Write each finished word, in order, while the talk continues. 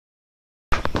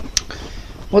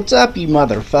What's up, you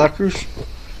motherfuckers?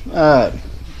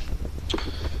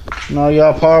 Now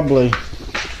y'all probably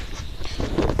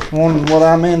wondering what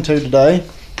I'm into today.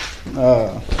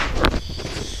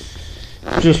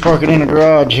 Just working in the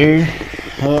garage here.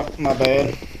 Oh, my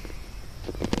bad.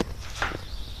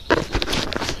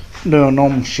 Doing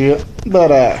normal shit.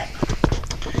 But,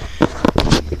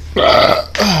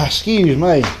 excuse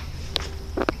me.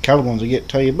 Cold ones will get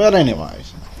to you. But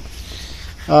anyways.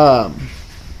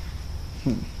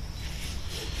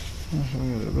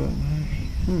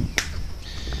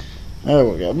 There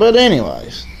we go. But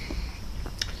anyways,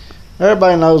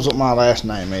 everybody knows what my last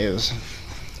name is.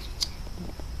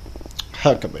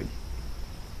 Huckabilly.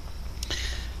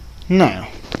 Now,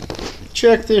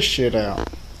 check this shit out.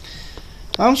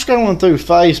 I'm scrolling through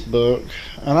Facebook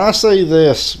and I see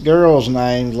this girl's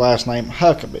name, last name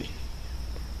Huckabilly.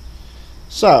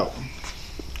 So,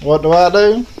 what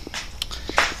do?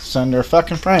 Send her a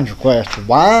fucking friend request.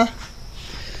 Why?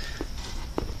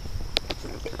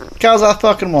 Because I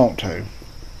fucking want to.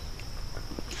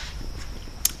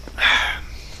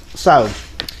 So,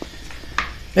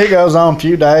 it goes on a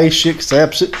few days. She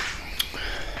accepts it.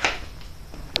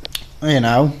 You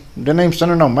know, didn't even send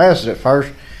her no message at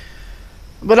first.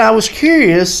 But I was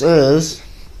curious as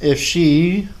if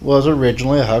she was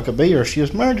originally a Huckabee or if she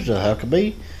was married to a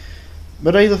Huckabee.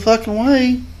 But either fucking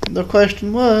way, the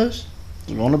question was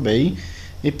going to be,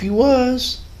 if you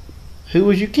was, who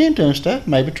was your kin to and stuff?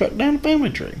 Maybe track down the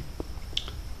family tree.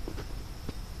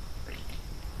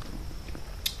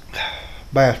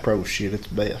 Bass Pro shit, it's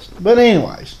best. But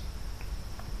anyways,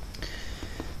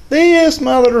 this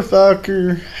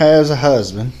motherfucker has a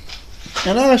husband,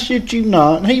 and I shit you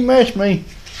not, and he messed me.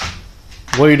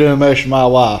 What are you doing messing my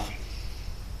wife?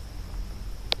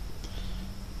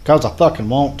 Cause I fucking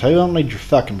want to. I don't need your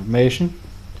fucking permission.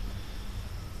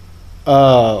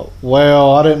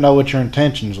 Well, I didn't know what your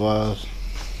intentions was.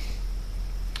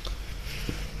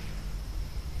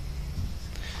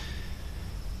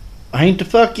 I ain't to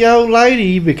fuck your old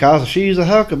lady because she's a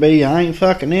Huckabee. I ain't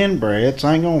fucking inbred, so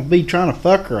I ain't gonna be trying to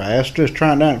fuck her ass, just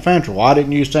trying down at French. Why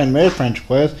didn't you send me a French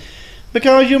request?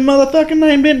 Because your motherfucking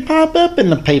name didn't pop up in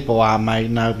the people I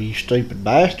made. No, you stupid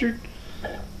bastard.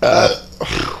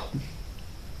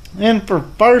 And for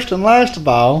first and last of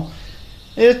all,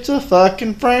 it's a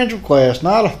fucking friend request,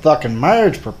 not a fucking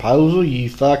marriage proposal, you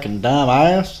fucking dumb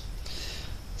ass.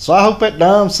 So I hope that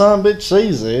dumb son of a bitch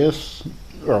sees this,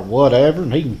 or whatever,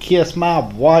 and he can kiss my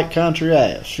white country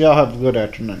ass. Y'all have a good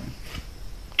afternoon.